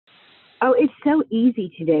Oh, it's so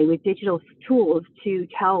easy today with digital tools to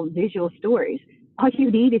tell visual stories. All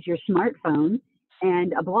you need is your smartphone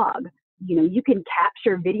and a blog. You can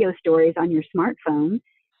capture video stories on your smartphone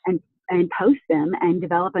and post them and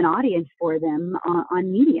develop an audience for them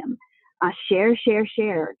on Medium. Share, share,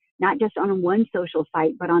 share, not just on one social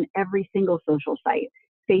site, but on every single social site: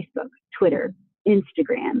 Facebook, Twitter,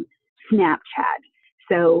 Instagram, Snapchat.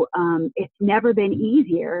 So it's never been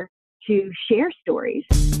easier to share stories.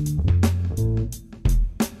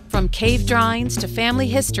 From cave drawings to family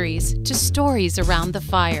histories to stories around the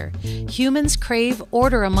fire, humans crave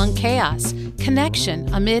order among chaos,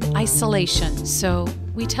 connection amid isolation. So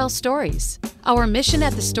we tell stories. Our mission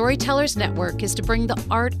at the Storytellers Network is to bring the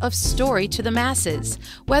art of story to the masses.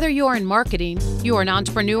 Whether you're in marketing, you're an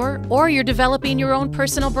entrepreneur, or you're developing your own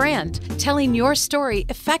personal brand, telling your story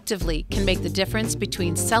effectively can make the difference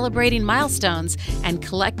between celebrating milestones and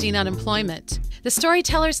collecting unemployment. The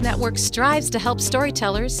Storytellers Network strives to help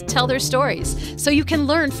storytellers tell their stories so you can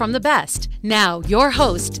learn from the best. Now, your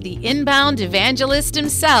host, the inbound evangelist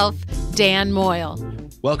himself, Dan Moyle.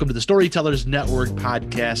 Welcome to the Storytellers Network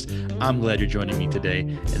podcast. I'm glad you're joining me today.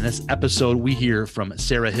 In this episode, we hear from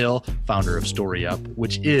Sarah Hill, founder of StoryUp,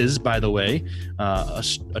 which is, by the way,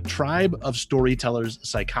 a tribe of storytellers,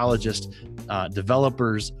 psychologists,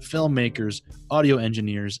 developers, filmmakers, audio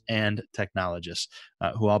engineers, and technologists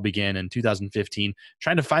who all began in 2015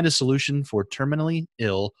 trying to find a solution for terminally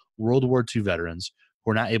ill World War II veterans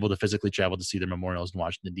who are not able to physically travel to see their memorials in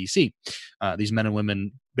Washington, D.C. These men and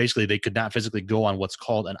women, basically, they could not physically go on what's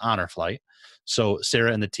called an honor flight. So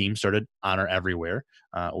Sarah and the team started Honor Everywhere,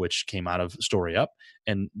 which came out of StoryUp.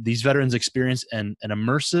 And these veterans experience an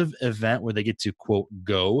immersive event where they get to, quote,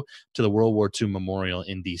 go to the World War II Memorial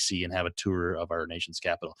in D.C. and have a tour of our nation's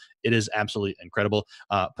capital. It is absolutely incredible.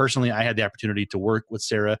 Personally, I had the opportunity to work with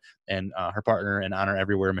Sarah and her partner in Honor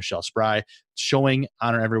Everywhere, Michelle Spry, showing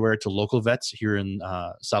Honor Everywhere to local vets here in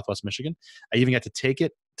Southwest Michigan. I even got to take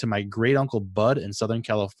it to my great uncle Bud in Southern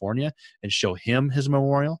California and show him his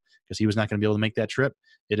memorial because he was not going to be able to make that trip.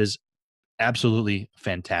 It is absolutely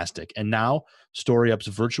fantastic. And now StoryUp's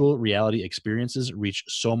virtual reality experiences reach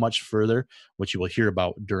so much further, which you will hear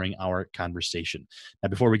about during our conversation. Now,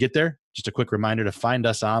 before we get there, just a quick reminder to find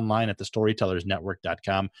us online at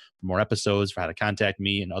thestorytellersnetwork.com for more episodes, for how to contact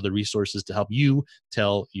me, and other resources to help you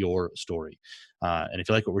tell your story. And if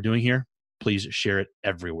you like what we're doing here, please share it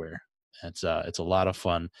everywhere. It's a lot of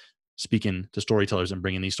fun speaking to storytellers and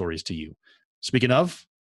bringing these stories to you. Speaking of,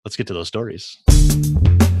 let's get to those stories.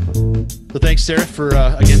 So thanks, Sarah,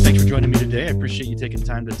 thanks for joining me today. I appreciate you taking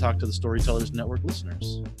time to talk to the Storytellers Network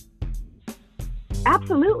listeners.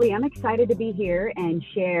 Absolutely. I'm excited to be here and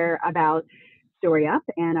share about StoryUp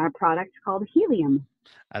and our product called Helium.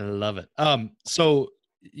 I love it. So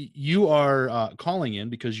you are calling in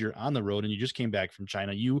because you're on the road and you just came back from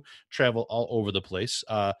China. You travel all over the place.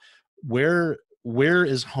 Where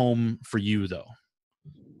is home for you, though?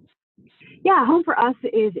 Yeah, home for us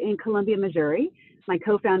is in Columbia, Missouri. My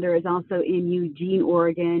co-founder is also in Eugene,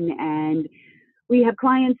 Oregon, and we have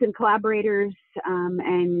clients and collaborators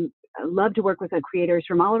and love to work with creators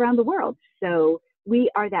from all around the world. So we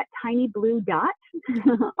are that tiny blue dot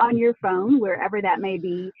on your phone, wherever that may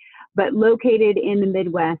be, but located in the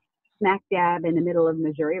Midwest, smack dab in the middle of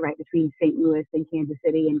Missouri, right between St. Louis and Kansas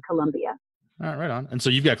City and Columbia. All right, right on. And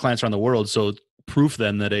so you've got clients around the world. So proof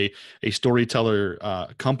then that a storytelling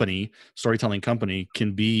company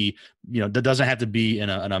can be, that doesn't have to be in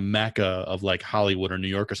a mecca of like Hollywood or New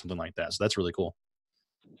York or something like that. So that's really cool.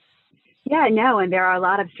 Yeah, no, and there are a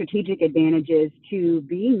lot of strategic advantages to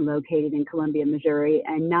being located in Columbia, Missouri,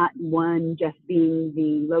 and not one just being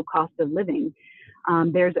the low cost of living.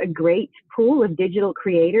 There's a great pool of digital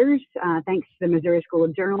creators, thanks to the Missouri School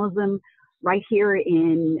of Journalism, right here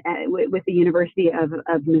with the University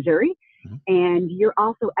of Missouri. Mm-hmm. And you're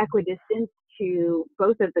also equidistant to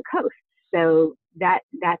both of the coasts. So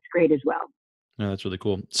that's great as well. Yeah, that's really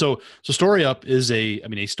cool. So StoryUp is a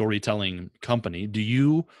storytelling company. Do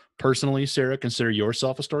you personally, Sarah, consider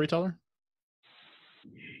yourself a storyteller?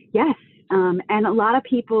 Yes. And a lot of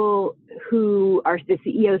people who are the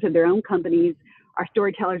CEOs of their own companies are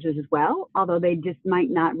storytellers as well, although they just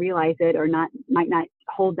might not realize it or might not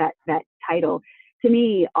hold that title. To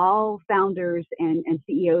me, all founders and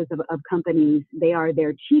CEOs of companies, they are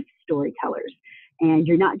their chief storytellers. And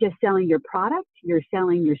you're not just selling your product, you're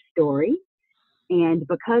selling your story. And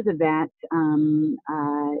because of that,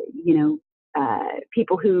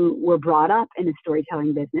 people who were brought up in the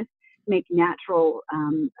storytelling business make natural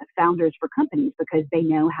founders for companies because they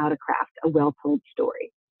know how to craft a well-told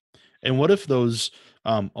story. And what if those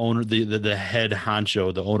owner, the head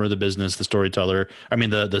honcho, the owner of the business, the storyteller, I mean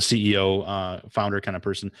the CEO, founder kind of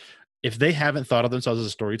person, if they haven't thought of themselves as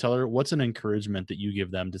a storyteller, what's an encouragement that you give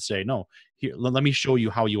them to say, no, here, let me show you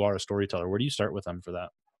how you are a storyteller? Where do you start with them for that?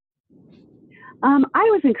 I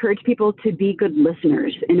always encourage people to be good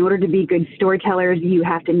listeners. In order to be good storytellers, you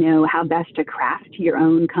have to know how best to craft your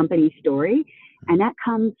own company story. And that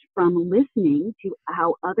comes from listening to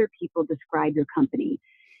how other people describe your company.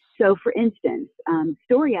 So, for instance,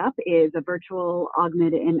 StoryUp is a virtual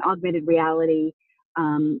augmented reality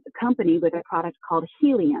company with a product called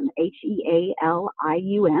Helium,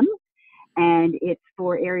 Healium, and it's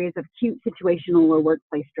for areas of acute situational or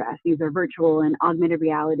workplace stress. These are virtual and augmented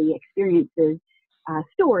reality experiences,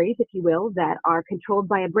 stories, if you will, that are controlled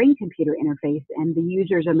by a brain-computer interface and the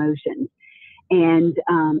user's emotions. And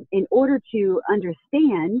in order to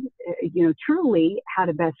understand, truly how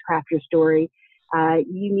to best craft your story,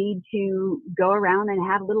 you need to go around and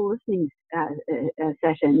have little listening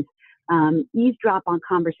sessions, eavesdrop on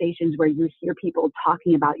conversations where you hear people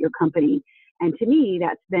talking about your company. And to me,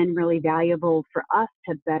 that's been really valuable for us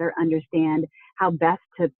to better understand how best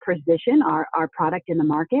to position our product in the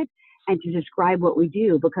market and to describe what we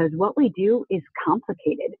do, because what we do is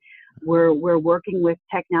complicated. We're working with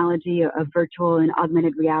technology of virtual and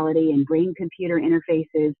augmented reality and brain-computer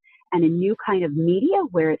interfaces and a new kind of media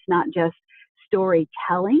where it's not just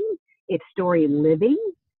storytelling, it's story living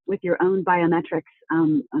with your own biometrics,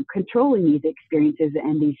 controlling these experiences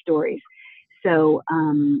and these stories. So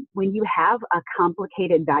when you have a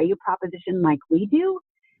complicated value proposition like we do,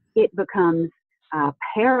 it becomes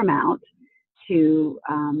paramount to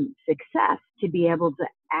success to be able to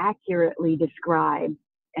accurately describe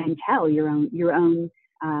and tell your own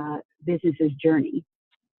business's journey.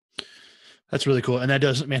 That's really cool. And that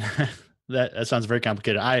does, man, that sounds very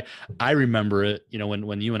complicated. I remember it,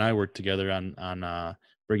 when you and I worked together on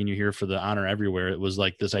bringing you here for the Honor Everywhere, it was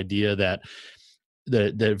like this idea that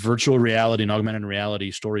the virtual reality and augmented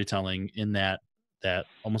reality storytelling in that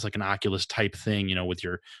almost like an Oculus type thing, with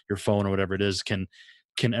your phone or whatever it is, can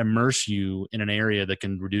immerse you in an area that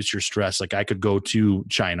can reduce your stress. Like I could go to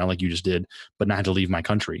China like you just did, but not have to leave my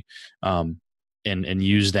country, and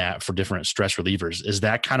use that for different stress relievers. Is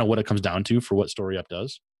that kind of what it comes down to for what StoryUp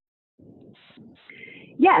does?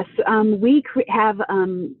 Yes, we have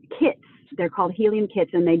kits. They're called Helium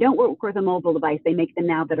kits, and they don't work with a mobile device. They make them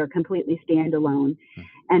now that are completely standalone.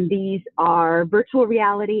 And these are virtual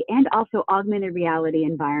reality and also augmented reality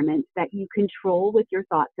environments that you control with your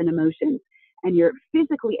thoughts and emotions. And you're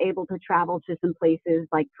physically able to travel to some places,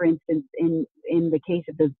 like, for instance, in the case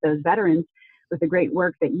of those veterans, with the great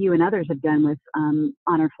work that you and others have done with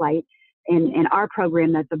Honor Flight. And our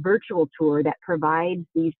program, that's a virtual tour that provides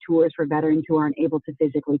these tours for veterans who aren't able to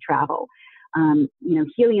physically travel.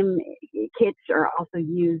 Helium kits are also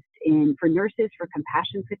used for nurses for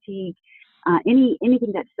compassion fatigue.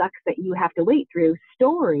 Anything that sucks that you have to wait through.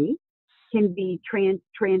 Story can be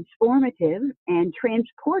transformative and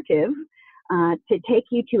transportive to take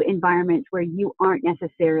you to environments where you aren't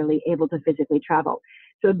necessarily able to physically travel.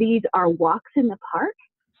 So these are walks in the park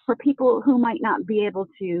for people who might not be able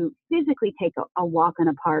to physically take a walk in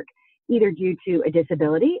a park, either due to a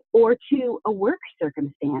disability or to a work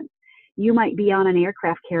circumstance. You might be on an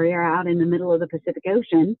aircraft carrier out in the middle of the Pacific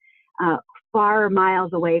Ocean, far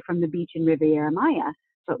miles away from the beach in Riviera Maya,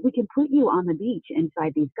 but we can put you on the beach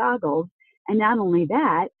inside these goggles. And not only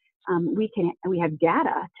that, we have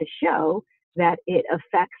data to show that it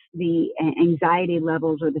affects the anxiety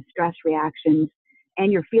levels or the stress reactions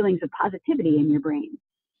and your feelings of positivity in your brain.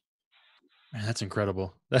 Man, that's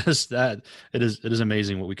incredible. It is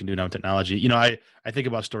amazing what we can do now with technology. I think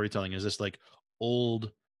about storytelling as this like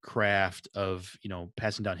old craft of,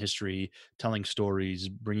 passing down history, telling stories,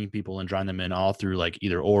 bringing people and drawing them in all through like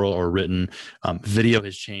either oral or written. Video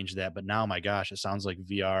has changed that, but now, my gosh, it sounds like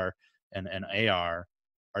VR and AR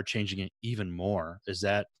are changing it even more.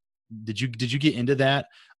 Did you get into that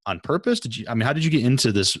on purpose? How did you get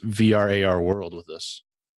into this VR AR world with this?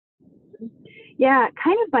 Yeah,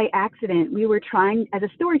 kind of by accident. We were trying, as a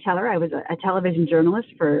storyteller, I was a television journalist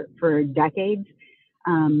for decades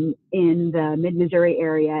in the mid-Missouri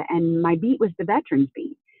area, and my beat was the veterans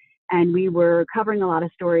beat. And we were covering a lot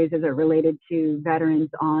of stories as it related to veterans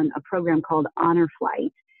on a program called Honor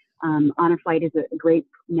Flight. Honor Flight is a great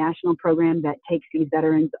national program that takes these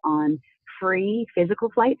veterans on free physical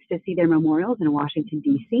flights to see their memorials in Washington,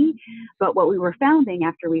 D.C. But what we were finding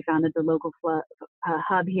after we founded the local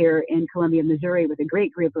hub here in Columbia, Missouri, with a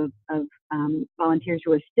great group of volunteers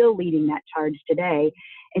who are still leading that charge today,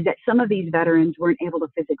 is that some of these veterans weren't able to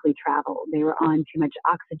physically travel. They were on too much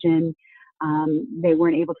oxygen. They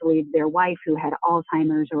weren't able to leave their wife who had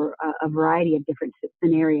Alzheimer's, or a variety of different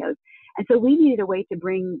scenarios. And so we needed a way to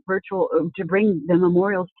bring the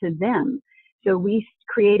memorials to them. So we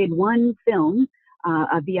created one film,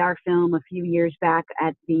 a VR film a few years back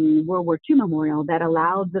at the World War II Memorial, that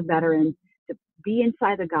allowed the veterans to be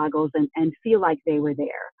inside the goggles and feel like they were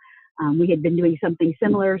there. We had been doing something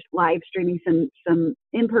similar, live streaming some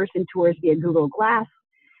in-person tours via Google Glass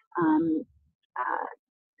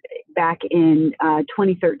back in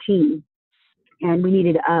 2013. And we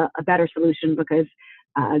needed a better solution because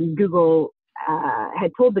Google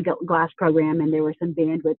had pulled the Glass program, and there were some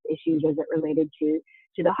bandwidth issues as it related to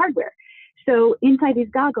the hardware. So inside these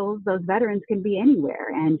goggles, those veterans can be anywhere.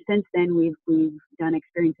 And since then, we've done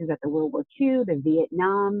experiences at the World War II, the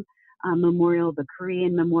Vietnam Memorial, the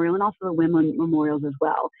Korean Memorial, and also the women memorials as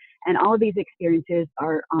well. And all of these experiences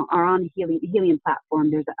are on the Helium platform.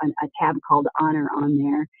 There's a tab called Honor on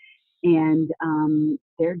there. And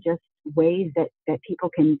they're just ways that people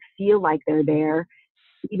can feel like they're there,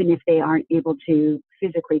 even if they aren't able to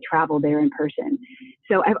physically travel there in person.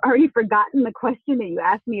 So I've already forgotten the question that you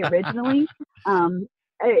asked me originally.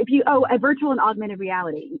 A virtual and augmented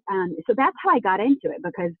reality. So that's how I got into it,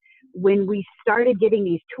 because when we started giving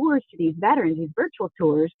these tours to these veterans, these virtual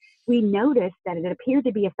tours, we noticed that it appeared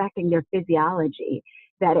to be affecting their physiology,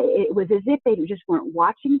 that it was as if they just weren't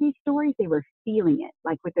watching these stories, they were feeling it,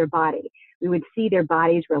 like with their body. We would see their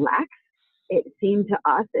bodies relax. It seemed to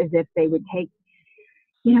us as if they would take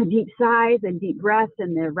deep sighs and deep breaths,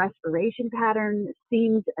 and their respiration pattern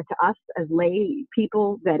seemed to us as lay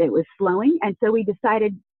people that it was slowing. And so we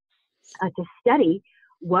decided to study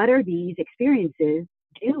what are these experiences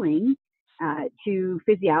doing to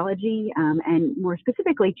physiology, and more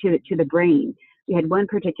specifically to the brain. We had one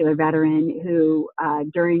particular veteran who,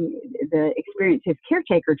 during the experience, his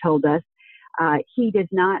caretaker told us he does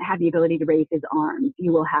not have the ability to raise his arms.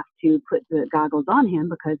 You will have to put the goggles on him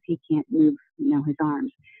because he can't move, his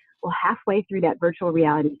arms. Well, halfway through that virtual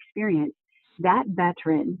reality experience, that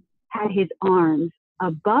veteran had his arms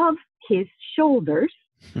above his shoulders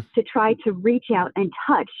to try to reach out and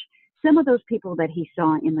touch some of those people that he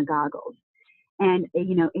saw in the goggles. And,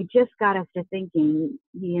 it just got us to thinking,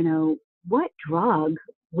 what drug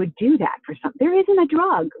would do that for some? There isn't a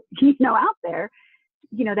drug, out there,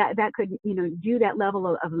 that could, do that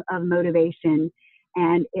level of motivation.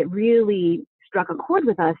 And it really struck a chord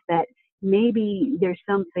with us that maybe there's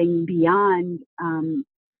something beyond,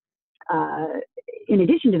 in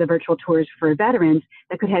addition to the virtual tours for veterans,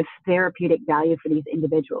 that could have therapeutic value for these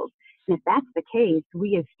individuals. And if that's the case,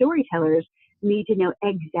 we as storytellers need to know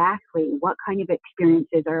exactly what kind of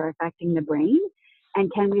experiences are affecting the brain,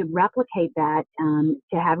 and can we replicate that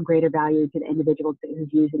to have greater value to the individual who's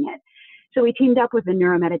using it. So we teamed up with the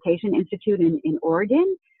Neuromeditation Institute in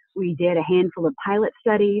Oregon. We did a handful of pilot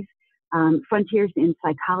studies. Frontiers in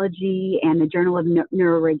Psychology and the Journal of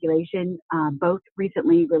Neuroregulation both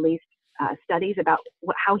recently released studies about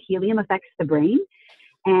how helium affects the brain.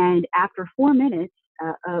 And after 4 minutes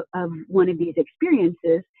of one of these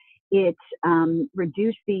experiences, it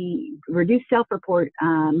reduced self-report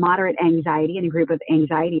moderate anxiety in a group of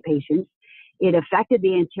anxiety patients. It affected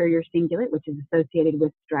the anterior cingulate, which is associated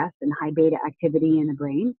with stress and high beta activity in the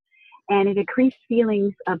brain. And it increased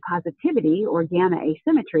feelings of positivity, or gamma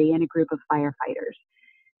asymmetry, in a group of firefighters.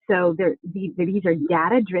 So these are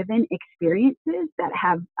data-driven experiences that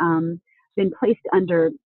have been placed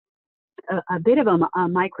under a bit of a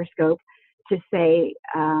microscope to say,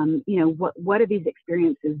 what are these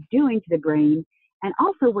experiences doing to the brain? And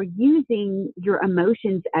also, we're using your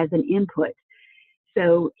emotions as an input.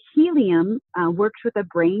 So helium works with a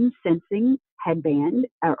brain sensing headband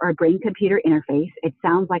or a brain computer interface. It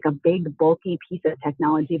sounds like a big bulky piece of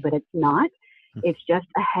technology, but it's not. It's just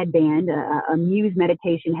a headband. A Muse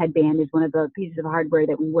meditation headband is one of the pieces of hardware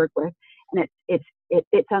that we work with, and it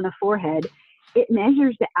fits on the forehead. It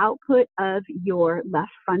measures the output of your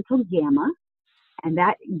left frontal gamma, and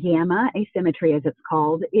that gamma asymmetry, as it's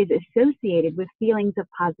called, is associated with feelings of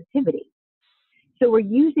positivity. So we're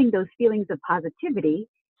using those feelings of positivity,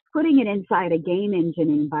 putting it inside a game engine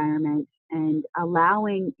environment, and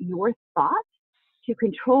allowing your thoughts to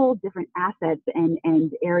control different assets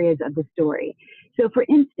and areas of the story. So for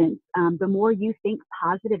instance, the more you think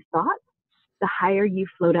positive thoughts, the higher you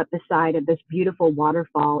float up the side of this beautiful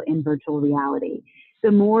waterfall in virtual reality.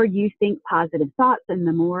 The more you think positive thoughts, and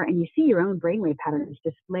you see your own brainwave patterns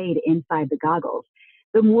displayed inside the goggles.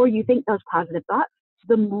 The more you think those positive thoughts,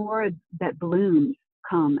 the more that blooms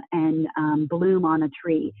come and bloom on a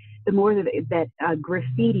tree. The more that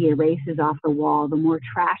graffiti erases off the wall, the more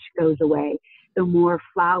trash goes away. the more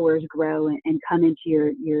flowers grow and come into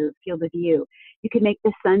your field of view. You can make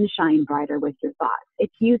the sun shine brighter with your thoughts.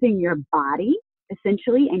 It's using your body,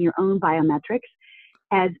 essentially, and your own biometrics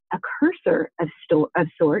as a cursor of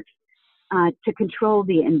sorts to control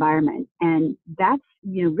the environment. And that's,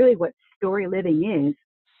 really what story living is.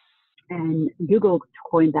 And Google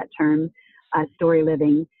coined that term, story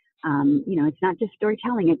living. It's not just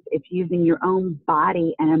storytelling, it's using your own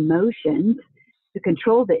body and emotions to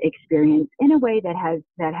control the experience in a way that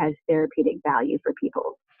has therapeutic value for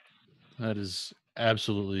people. That is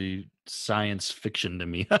absolutely science fiction to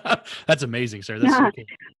me. That's amazing, Sarah. That's so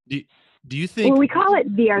cool. Do you think? Well, we call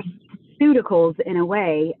it pharmaceuticals in a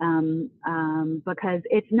way because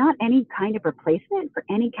it's not any kind of replacement for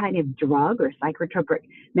any kind of drug or psychotropic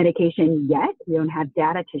medication yet. We don't have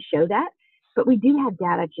data to show that, but we do have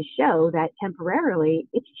data to show that temporarily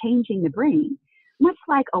it's changing the brain. Much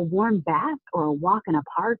like a warm bath or a walk in a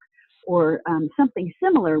park or something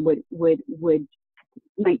similar would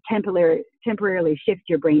might temporarily shift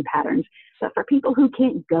your brain patterns. But for people who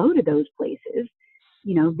can't go to those places,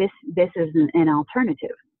 this is an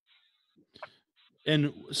alternative.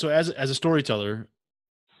 And so as a storyteller,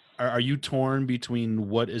 are you torn between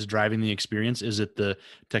what is driving the experience? Is it the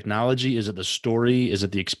technology? Is it the story? Is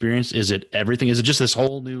it the experience? Is it everything? Is it just this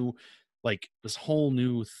whole new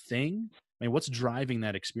thing? I mean, what's driving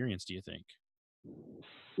that experience, do you think?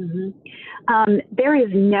 Mm-hmm. There is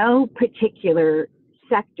no particular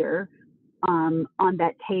sector on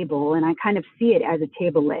that table, and I kind of see it as a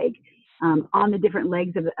table leg. On the different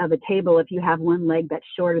legs of a table, if you have one leg that's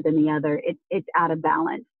shorter than the other, it's out of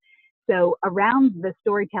balance. So around the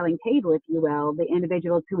storytelling table, if you will, the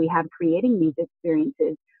individuals who we have creating these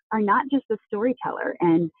experiences are not just a storyteller.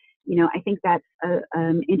 And, I think that's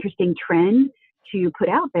an interesting trend to put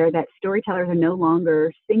out there, that storytellers are no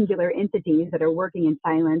longer singular entities that are working in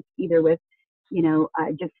silence, either with,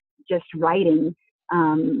 just writing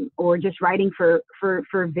or just writing for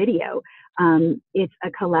video. It's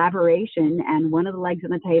a collaboration, and one of the legs on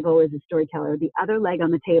the table is a storyteller. The other leg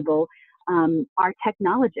on the table are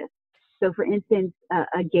technologists. So, for instance,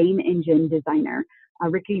 a game engine designer.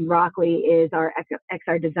 Ricky Rockley is our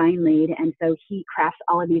XR design lead, and so he crafts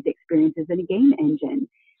all of these experiences in a game engine,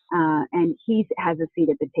 and he has a seat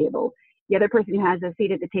at the table. The other person who has a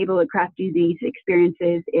seat at the table at crafting these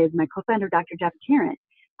experiences is my co-founder, Dr. Jeff Tarrant.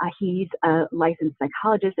 He's a licensed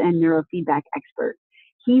psychologist and neurofeedback expert.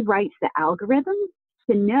 He writes the algorithms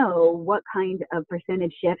to know what kind of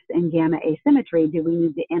percentage shifts and gamma asymmetry do we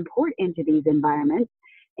need to import into these environments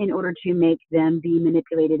in order to make them be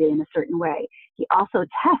manipulated in a certain way. He also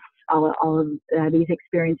tests all of these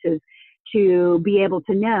experiences to be able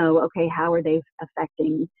to know, okay, how are they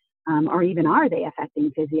affecting, or even are they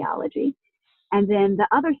affecting physiology? And then the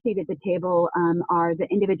other seat at the table are the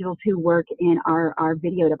individuals who work in our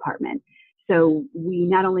video department. So we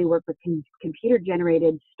not only work with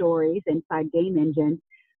computer-generated stories inside game engines,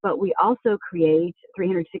 but we also create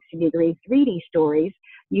 360-degree 3D stories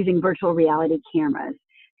using virtual reality cameras.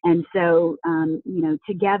 And so,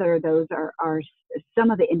 together, those are some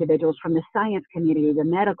of the individuals from the science community, the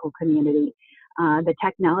medical community, the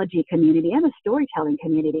technology community, and the storytelling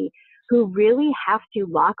community who really have to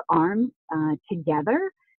lock arms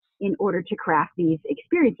together in order to craft these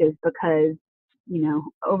experiences because,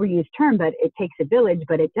 overused term, but it takes a village,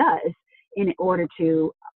 but it does, in order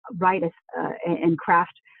to write and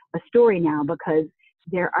craft a story now, because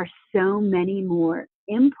there are so many more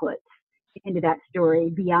inputs into that story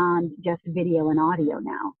beyond just video and audio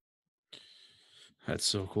now. That's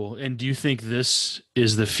so cool. And do you think this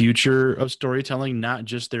is the future of storytelling, not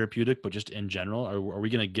just therapeutic, but just in general? Are we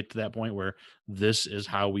going to get to that point where this is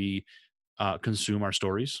how we consume our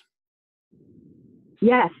stories?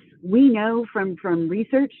 Yes, we know from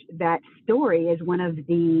research that story is one of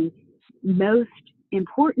the most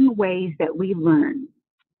important ways that we learn,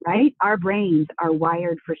 right? Our brains are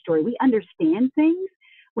wired for story. We understand things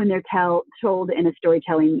when they're told in a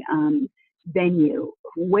storytelling venue,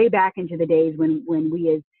 way back into the days when we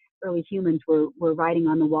as early humans were writing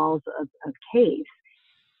on the walls of caves.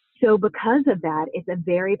 So because of that, it's a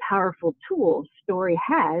very powerful tool story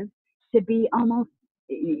has to be almost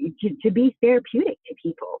to be therapeutic to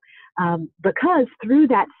people, because through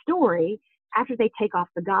that story, after they take off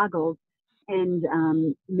the goggles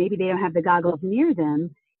and maybe they don't have the goggles near them,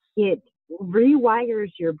 it rewires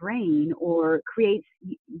your brain or creates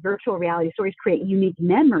virtual reality stories, create unique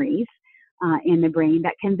memories in the brain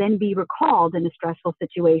that can then be recalled in a stressful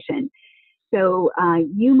situation. So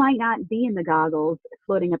you might not be in the goggles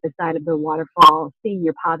floating up the side of the waterfall, seeing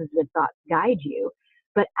your positive thoughts guide you,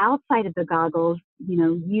 but outside of the goggles,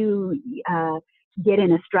 get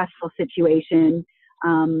in a stressful situation.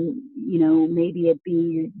 Maybe it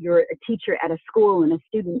be you're a teacher at a school and a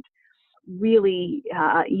student really,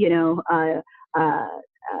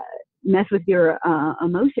 mess with your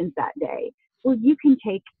emotions that day. Well, you can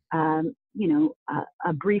take,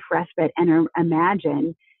 a brief respite and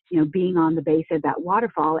imagine, being on the base of that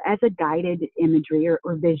waterfall as a guided imagery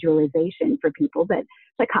or visualization for people that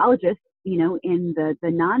psychologists, in the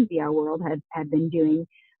non-VR world have been doing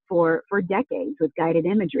for decades with guided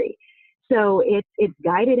imagery. So it's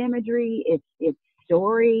guided imagery, it's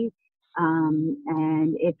story,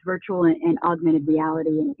 and it's virtual and augmented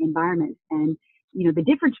reality environments. And, the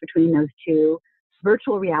difference between those two,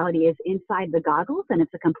 virtual reality is inside the goggles and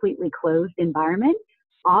it's a completely closed environment.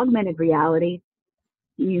 Augmented reality,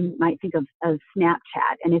 you might think of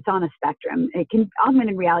Snapchat, and it's on a spectrum.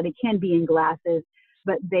 Augmented reality can be in glasses,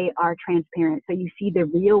 but they are transparent. So you see the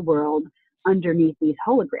real world underneath these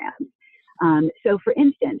holograms. So for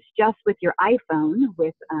instance, just with your iPhone,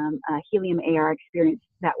 with a Helium AR experience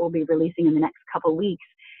that we'll be releasing in the next couple weeks,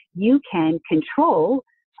 you can control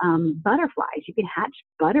butterflies. You can hatch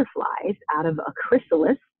butterflies out of a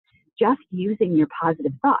chrysalis just using your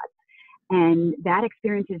positive thoughts. And that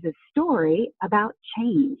experience is a story about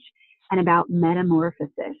change and about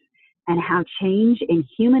metamorphosis and how change in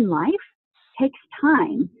human life takes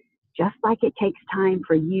time, just like it takes time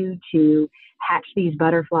for you to hatch these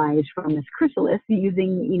butterflies from this chrysalis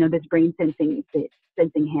using, this brain sensing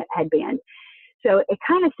headband. So it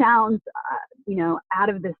kind of sounds, out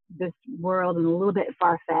of this world and a little bit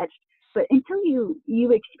far-fetched, but until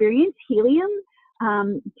you experience helium,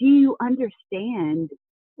 do you understand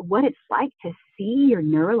what it's like to see your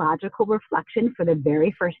neurological reflection for the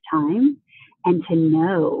very first time and to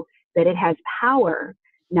know that it has power,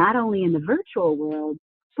 not only in the virtual world,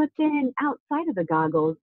 but then outside of the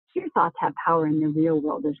goggles, your thoughts have power in the real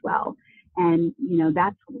world as well. And,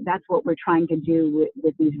 that's what we're trying to do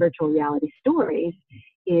with these virtual reality stories,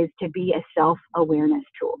 is to be a self-awareness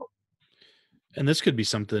tool. And this could be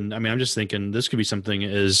something, I'm just thinking this could be something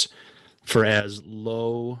as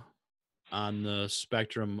low on the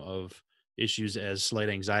spectrum of issues as slight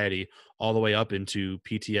anxiety all the way up into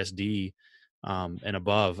PTSD and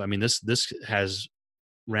above. This has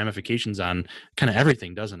ramifications on kind of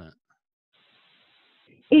everything, doesn't it?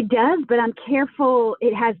 It does, but I'm careful.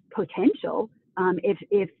 It has potential.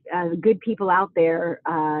 If good people out there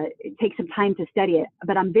take some time to study it,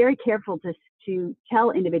 but I'm very careful to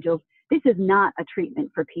tell individuals this is not a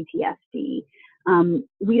treatment for PTSD.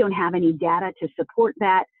 We don't have any data to support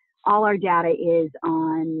that. All our data is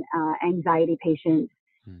on anxiety patients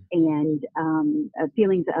and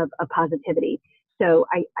feelings of positivity. So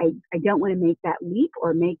I don't want to make that leap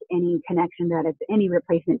or make any connection that it's any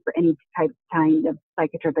replacement for any kind of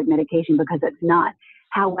psychotropic medication, because it's not.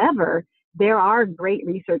 However, there are great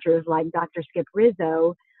researchers like Dr. Skip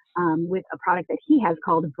Rizzo with a product that he has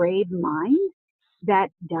called Brave Mind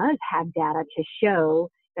that does have data to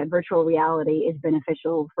show that virtual reality is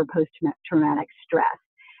beneficial for post-traumatic stress.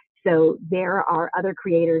 So there are other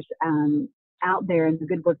creators out there, and the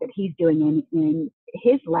good work that he's doing in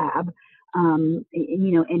his lab,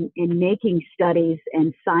 in making studies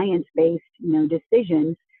and science-based,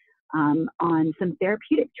 decisions on some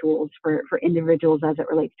therapeutic tools for individuals as it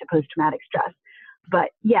relates to post-traumatic stress.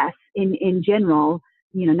 But yes, in general,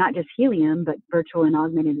 not just helium, but virtual and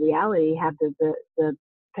augmented reality have the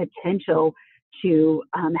potential to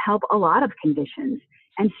help a lot of conditions.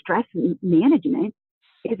 And stress management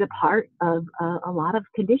is a part of a lot of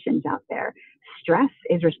conditions out there. Stress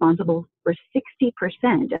is responsible for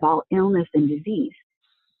 60% of all illness and disease.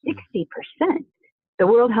 60%. The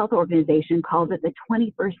World Health Organization calls it the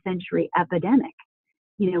 21st century epidemic.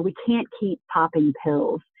 We can't keep popping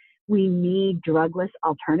pills. We need drugless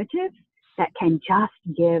alternatives that can just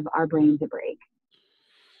give our brains a break.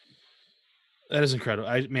 That is incredible.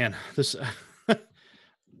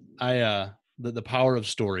 The power of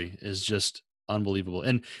story is just unbelievable.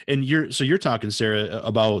 And you're talking, Sarah,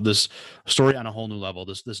 about this story on a whole new level,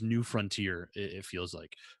 this new frontier, it feels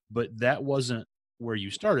like. But that wasn't where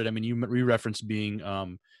you started. You referenced being a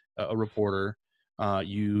reporter.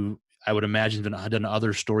 I would imagine done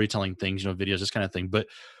other storytelling things, videos, this kind of thing. But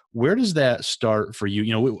where does that start for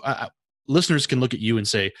you? Listeners can look at you and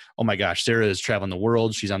say, "Oh my gosh, Sarah is traveling the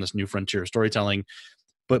world. She's on this new frontier of storytelling."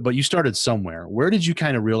 But you started somewhere. Where did you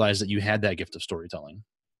kind of realize that you had that gift of storytelling?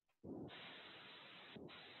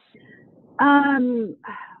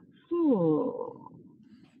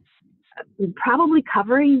 Probably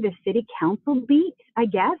covering the city council beat, I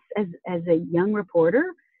guess, as a young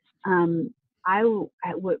reporter. I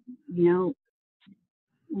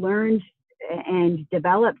learned and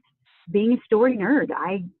developed being a story nerd.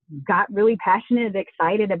 I got really passionate and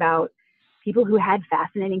excited about people who had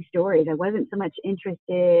fascinating stories. I wasn't so much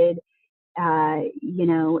interested,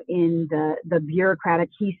 in the bureaucratic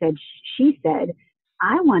he said, she said.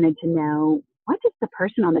 I wanted to know, what does the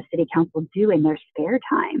person on the city council do in their spare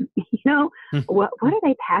time? What are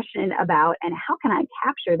they passionate about, and how can I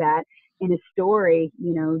capture that in a story,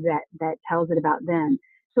 that tells it about them?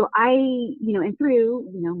 So I, and through,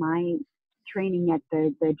 my training at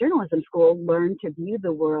the journalism school, learned to view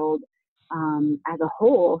the world as a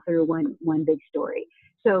whole through one big story.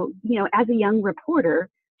 So, as a young reporter,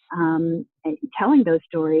 and telling those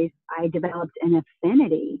stories, I developed an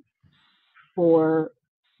affinity for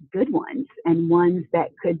good ones, and ones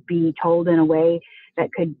that could be told in a way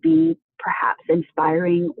that could be perhaps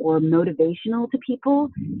inspiring or motivational to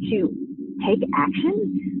people to take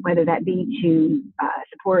action, whether that be to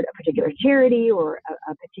support a particular charity or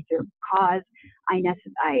a particular cause. I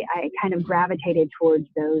kind of gravitated towards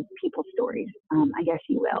those people stories, I guess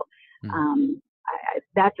you will.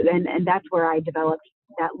 That's where I developed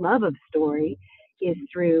that love of story, is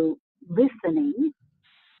through listening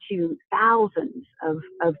to thousands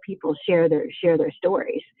of people share their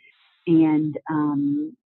stories. And,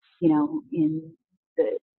 in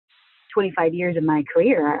the 25 years of my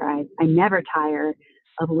career, I never tire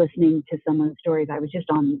of listening to someone's stories. I was just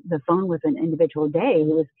on the phone with an individual today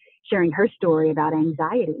who was sharing her story about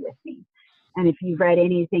anxiety with me. And if you've read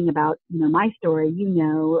anything about, my story,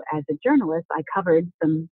 as a journalist, I covered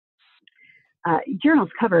some, journals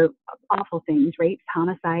cover awful things: rapes,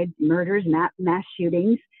 homicides, murders, mass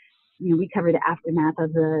shootings. We cover the aftermath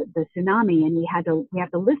of the tsunami, and we have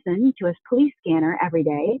to listen to a police scanner every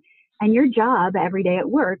day. And your job every day at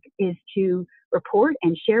work is to report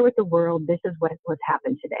and share with the world, this is what's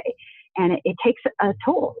happened today. And it takes a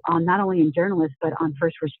toll on not only in journalists, but on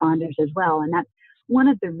first responders as well. And that's one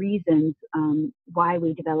of the reasons why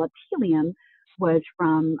we developed Helium, was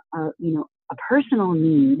from a personal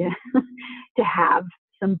need to have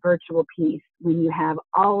some virtual peace when you have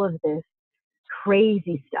all of this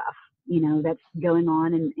crazy stuff, that's going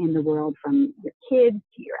on in the world, from your kids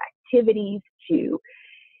to your activities to,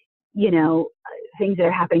 things that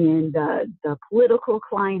are happening in the political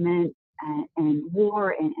climate and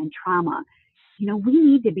war and trauma. We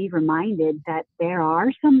need to be reminded that there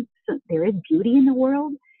is beauty in the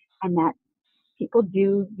world, and that people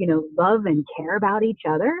do, love and care about each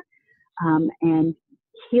other. And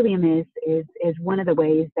Helium is one of the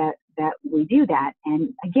ways that we do that.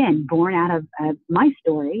 And again, born out of my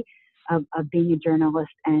story of being a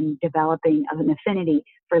journalist and developing of an affinity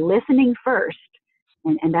for listening first.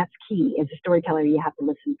 And that's key. As a storyteller, you have to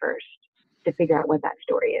listen first to figure out what that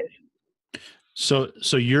story is.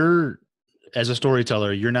 So you're, as a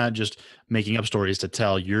storyteller, you're not just making up stories to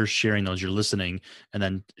tell, you're sharing those, you're listening, and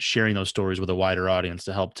then sharing those stories with a wider audience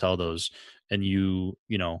to help tell those. And you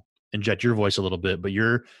inject your voice a little bit, but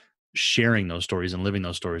you're sharing those stories and living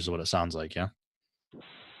those stories is what it sounds like. Yeah.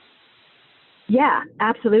 Yeah,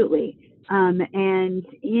 absolutely. And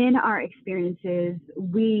in our experiences,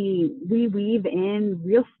 we weave in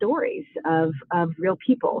real stories of real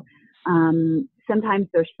people. Sometimes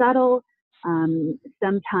they're subtle.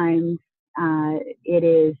 Sometimes it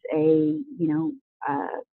is a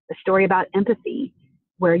story about empathy,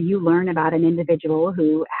 where you learn about an individual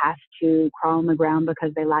who has to crawl on the ground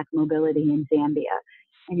because they lack mobility in Zambia.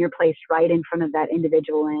 And you're placed right in front of that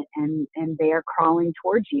individual, and they are crawling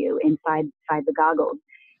towards you inside the goggles.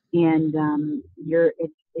 And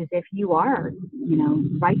it's as if you are,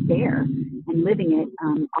 right there and living it,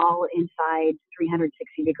 all inside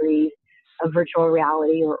 360 degrees of virtual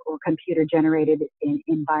reality or computer generated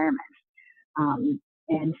environments.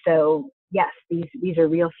 And so, yes, these are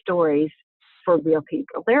real stories for real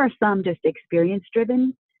people. There are some just experience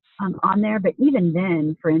driven on there, but even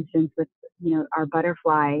then, for instance, with our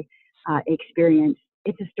butterfly experience,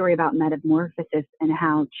 it's a story about metamorphosis and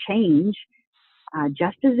how change,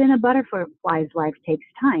 just as in a butterfly's life takes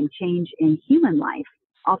time, change in human life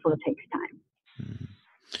also takes time.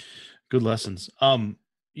 Good lessons.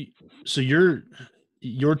 So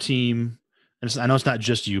your team, and I know it's not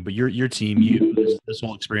just you, but your team, this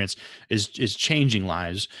whole experience is changing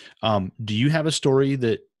lives. Do you have a story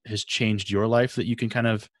that has changed your life that you can kind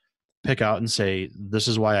of pick out and say, this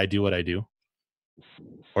is why I do what I do?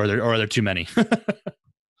 Or are there too many?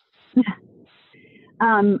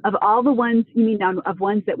 Of all the ones, you mean of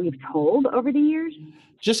ones that we've told over the years?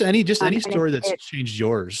 Just any story that's changed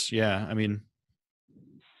yours. Yeah. I mean,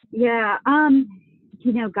 yeah.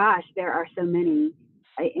 Gosh, there are so many.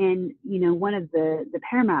 And, one of the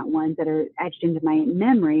paramount ones that are etched into my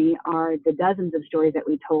memory are the dozens of stories that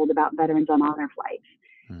we told about veterans on honor flights.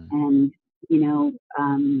 And, you know,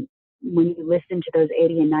 when you listen to those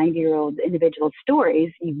 80 and 90-year-old individual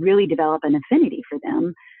stories, you really develop an affinity for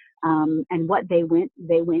them, and what they went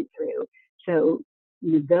through. So,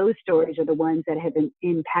 you know, those stories are the ones that have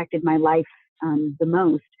impacted my life the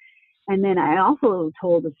most. And then I also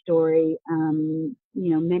told a story, you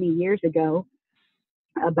know, many years ago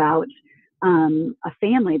about a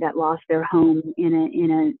family that lost their home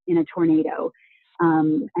in a tornado.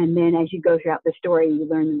 And then as you go throughout the story, you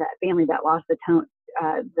learn that family that lost the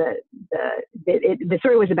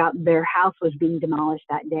story was about their house was being demolished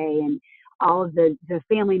that day, and all of the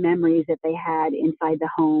family memories that they had inside the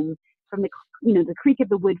home, from the, you know, the creak of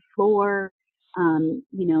the wood floor, you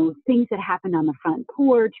know, things that happened on the front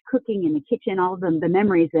porch, cooking in the kitchen, all of them, the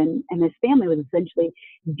memories. And this family was essentially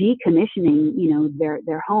decommissioning, you know,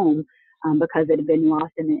 their home, because it had been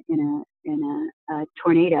lost in a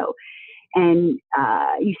tornado. And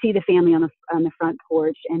you see the family on the front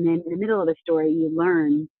porch, and then in the middle of the story, you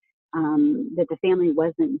learn that the family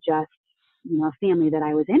wasn't just, you know, a family that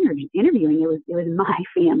I was interviewing. It was my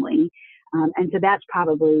family, and so that's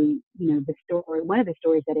probably, you know, one of the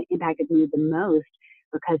stories that impacted me the most,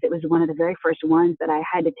 because it was one of the very first ones that I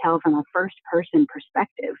had to tell from a first person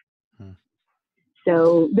perspective.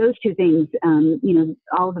 So those two things, you know,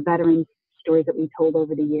 all the veterans stories that we told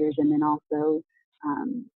over the years, and then also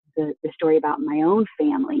the story about my own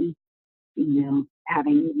family, you know,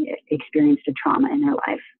 having experienced a trauma in their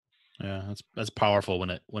life. Yeah, that's powerful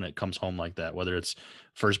when it comes home like that, whether it's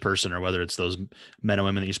first person or whether it's those men and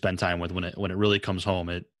women that you spend time with. When it really comes home,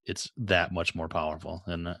 it's that much more powerful.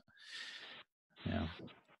 And yeah.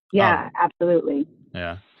 Yeah, absolutely.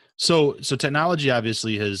 Yeah. So technology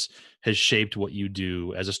obviously has shaped what you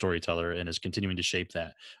do as a storyteller and is continuing to shape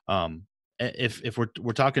that. If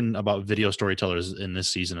we're talking about video storytellers in this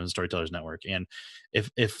season of the Storytellers Network, and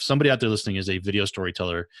if somebody out there listening is a video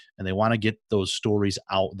storyteller and they want to get those stories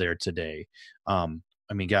out there today, I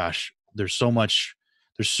mean, gosh, there's so much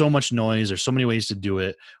noise. There's so many ways to do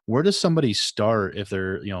it. Where does somebody start if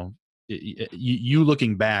they're, you know, you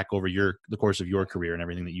looking back over the course of your career and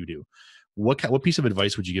everything that you do? What piece of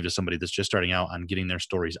advice would you give to somebody that's just starting out on getting their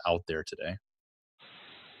stories out there today?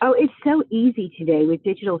 Oh, it's so easy today with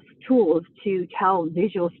digital tools to tell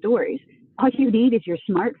visual stories. All you need is your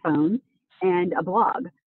smartphone and a blog.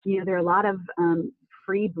 You know, there are a lot of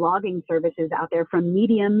free blogging services out there. From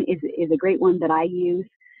Medium is a great one that I use.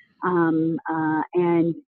 And,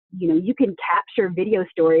 you know, you can capture video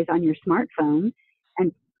stories on your smartphone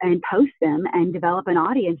and post them and develop an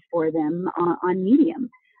audience for them on Medium.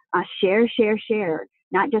 Share,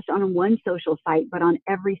 not just on one social site, but on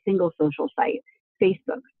every single social site.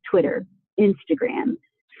 Facebook, Twitter, Instagram,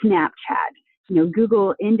 Snapchat, you know,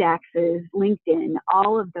 Google indexes, LinkedIn,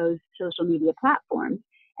 all of those social media platforms.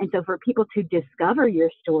 And so for people to discover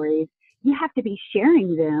your stories, you have to be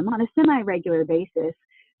sharing them on a semi-regular basis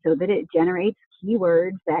so that it generates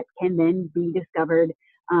keywords that can then be discovered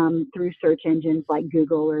through search engines like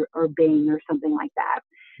Google or Bing or something like that.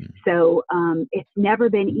 So it's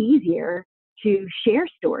never been easier to share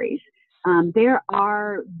stories. There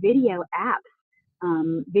are video apps.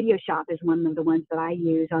 Video Shop is one of the ones that I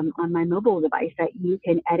use on my mobile device, that you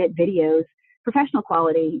can edit videos, professional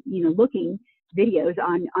quality, you know, looking videos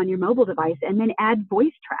on your mobile device, and then add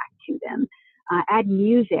voice track to them, add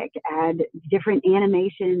music, add different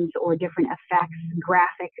animations or different effects,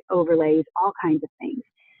 graphic overlays, all kinds of things.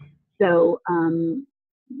 So,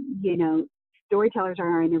 you know, storytellers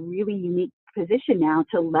are in a really unique position now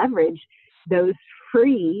to leverage those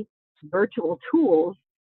free virtual tools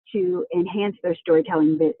to enhance their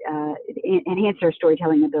storytelling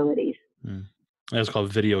abilities. That's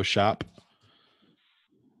called Video Shop.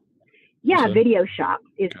 Yeah, Video Shop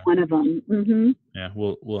is one of them. Mm-hmm. Yeah,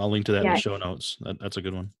 I'll link to that in the show notes. That's a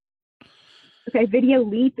good one. Okay, Video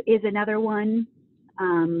Leap is another one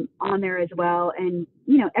on there as well, and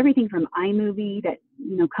you know, everything from iMovie that,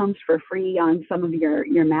 you know, comes for free on some of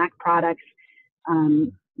your Mac products.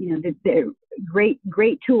 You know, they're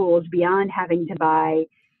great tools beyond having to buy,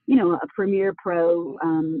 you know, a Premiere Pro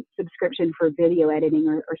subscription for video editing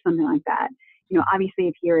or something like that. You know, obviously,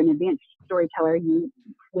 if you're an advanced storyteller,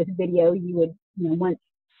 with video, you would, you know,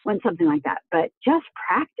 want something like that. But just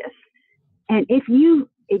practice, and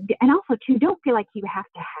and also too, don't feel like you have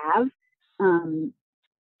to have,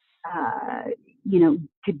 you know,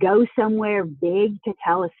 to go somewhere big to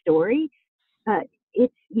tell a story.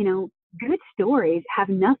 It's, you know, good stories have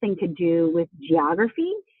nothing to do with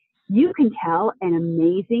geography. You can tell an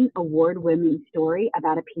amazing award-winning story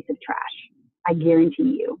about a piece of trash. I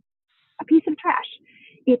guarantee you, a piece of trash.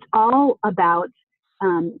 It's all about,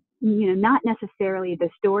 you know, not necessarily the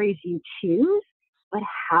stories you choose, but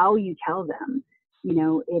how you tell them.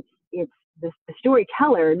 It's the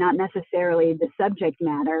storyteller, not necessarily the subject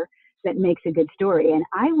matter, that makes a good story. And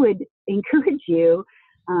I would encourage you,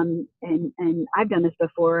 and I've done this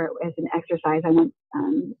before as an exercise. I once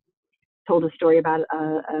told a story about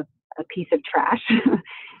a piece of trash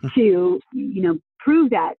to prove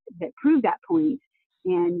that point,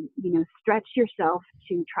 and stretch yourself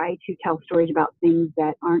to try to tell stories about things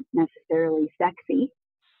that aren't necessarily sexy,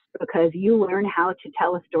 because you learn how to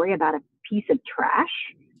tell a story about a piece of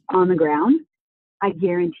trash on the ground. I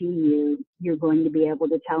guarantee you're going to be able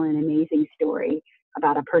to tell an amazing story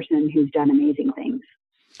about a person who's done amazing things.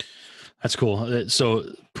 That's cool.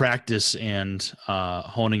 So practice and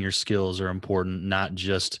honing your skills are important, not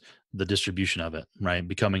just the distribution of it, right?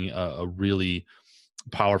 Becoming a really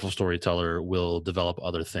powerful storyteller will develop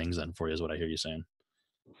other things then for you, is what I hear you saying.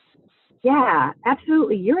 Yeah,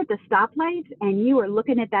 absolutely. You're at the stoplight and you are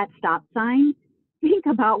looking at that stop sign. Think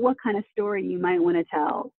about what kind of story you might want to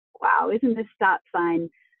tell. Wow, isn't this stop sign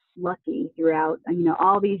lucky throughout,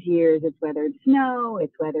 all these years? It's weathered snow,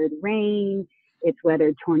 it's weathered rain, it's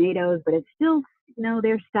weathered tornadoes, but it's still,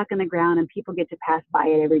 they're stuck in the ground and people get to pass by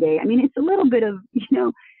it every day. I mean, it's a little bit of,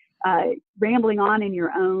 rambling on in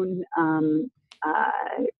your own,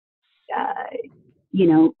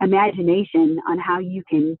 imagination on how you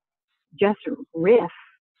can just riff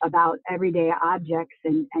about everyday objects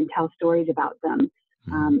and tell stories about them.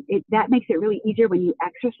 That makes it really easier when you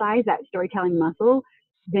exercise that storytelling muscle.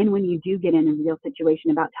 Then when you do get in a real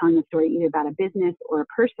situation about telling a story, either about a business or a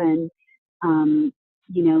person,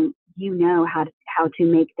 you know how to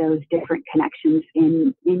make those different connections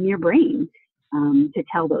in your brain to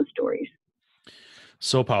tell those stories.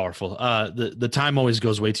 So powerful. The time always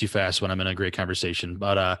goes way too fast when I'm in a great conversation.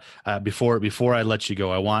 But before I let you go,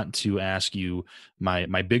 I want to ask you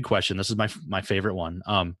my big question. This is my favorite one.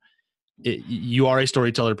 You are a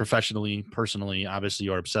storyteller professionally, personally. Obviously,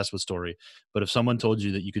 you're obsessed with story. But if someone told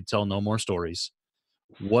you that you could tell no more stories,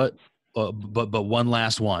 what? But one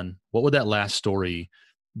last one. What would that last story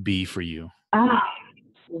be for you? Oh,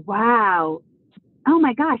 wow! Oh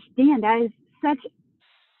my gosh, Dan, that is such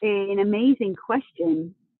an amazing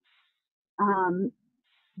question.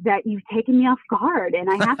 That you've taken me off guard, and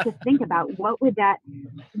I have to think about what would that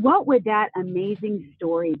amazing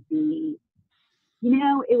story be.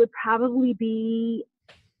 It would probably be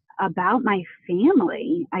about my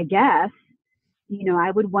family, I guess.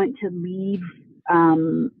 I would want to leave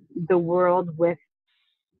the world with,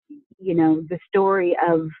 the story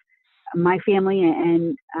of my family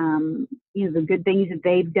and, the good things that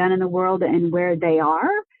they've done in the world and where they are.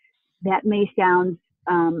 That may sound,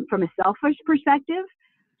 from a selfish perspective,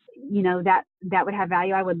 that would have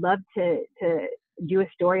value. I would love to do a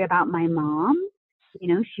story about my mom.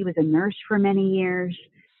 She was a nurse for many years,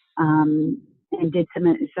 and did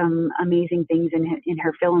some amazing things in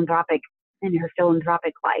her philanthropic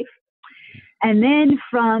life. And then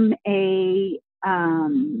from a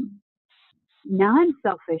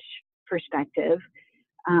non-selfish perspective,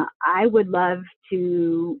 I would love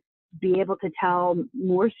to be able to tell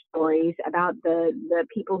more stories about the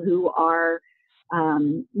people who are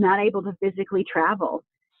not able to physically travel.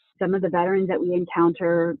 Some of the veterans that we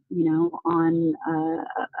encounter, on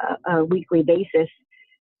a weekly basis,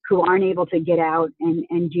 who aren't able to get out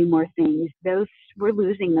and do more things. We're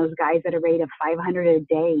losing those guys at a rate of 500 a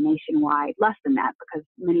day nationwide, less than that, because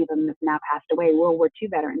many of them have now passed away. World War II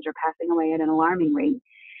veterans are passing away at an alarming rate.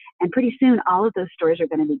 And pretty soon, all of those stories are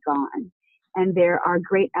going to be gone. And there are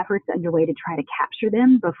great efforts underway to try to capture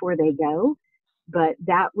them before they go. But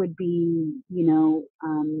that would be,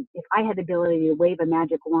 if I had the ability to wave a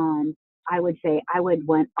magic wand, I would say I would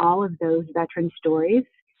want all of those veteran stories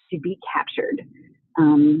to be captured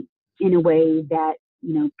in a way that,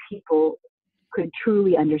 people could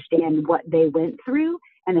truly understand what they went through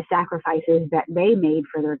and the sacrifices that they made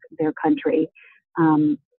for their country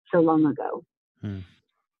so long ago.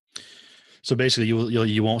 So basically,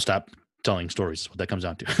 you won't stop telling stories. What that comes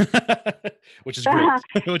down to, which is great.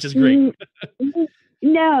 Which is great.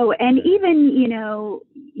 No, and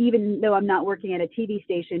even though I'm not working at a TV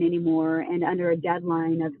station anymore and under a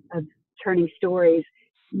deadline of turning stories,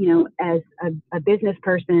 as a business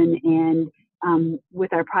person and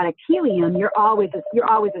with our product Helium, you're always a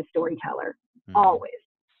storyteller, always.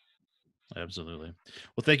 Absolutely.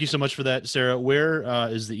 Well, thank you so much for that, Sarah. Where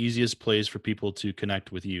is the easiest place for people to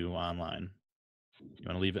connect with you online? You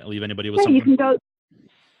want to leave anybody with something? You can go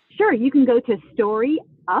to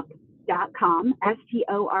StoryUp.com,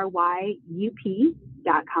 StoryUp.com.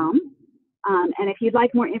 And if you'd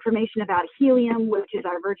like more information about Helium, which is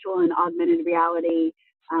our virtual and augmented reality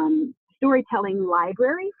storytelling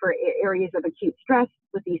library for areas of acute stress.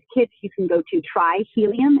 With these kits, you can go to Try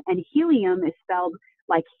Helium, and helium is spelled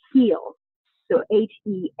like heal. So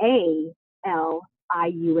HEALIUM,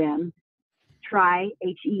 try,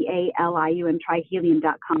 HEALIUM,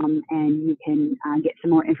 tryhelium.com, and you can get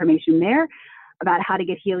some more information there about how to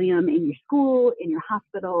get helium in your school, in your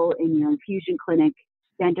hospital, in your infusion clinic,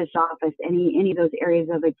 dentist office, any of those areas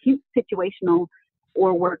of acute situational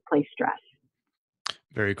or workplace stress.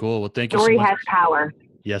 Very cool. Well, thank you so Story much. has power.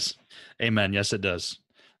 Yes. Amen. Yes, it does.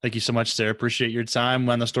 Thank you so much, Sarah. Appreciate your time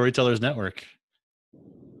on the Storytellers Network.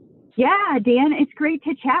 Yeah, Dan, it's great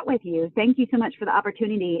to chat with you. Thank you so much for the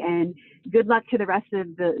opportunity, and good luck to the rest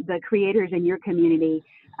of the creators in your community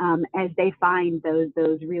as they find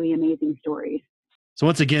those really amazing stories. So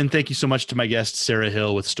once again, thank you so much to my guest, Sarah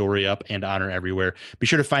Hill with StoryUp and Honor Everywhere. Be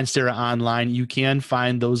sure to find Sarah online. You can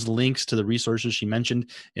find those links to the resources she mentioned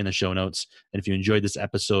in the show notes. And if you enjoyed this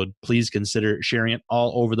episode, please consider sharing it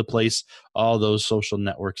all over the place, all those social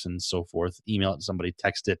networks and so forth. Email it to somebody,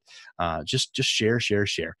 text it, just share.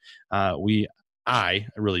 I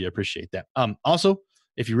really appreciate that. Also,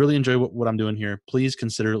 if you really enjoy what I'm doing here, please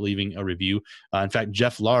consider leaving a review. In fact,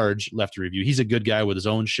 Jeff Large left a review. He's a good guy with his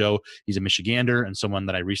own show. He's a Michigander and someone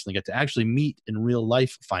that I recently got to actually meet in real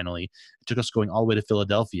life finally. It took us going all the way to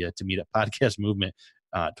Philadelphia to meet at Podcast Movement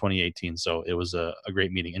 2018. So it was a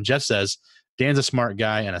great meeting. And Jeff says, Dan's a smart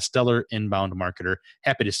guy and a stellar inbound marketer.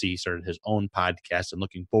 Happy to see he started his own podcast and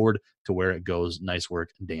looking forward to where it goes. Nice work,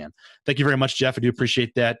 Dan. Thank you very much, Jeff. I do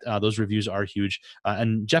appreciate that. Those reviews are huge.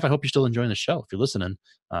 And Jeff, I hope you're still enjoying the show. If you're listening,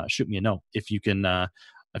 shoot me a note. If you can,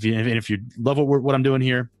 if you love what I'm doing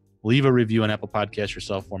here, leave a review on Apple Podcasts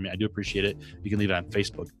yourself for me. I do appreciate it. You can leave it on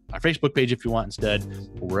Facebook, our Facebook page if you want instead,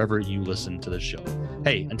 or wherever you listen to the show.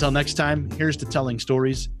 Hey, until next time, here's to telling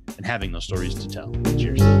stories and having those stories to tell.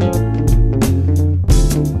 Cheers.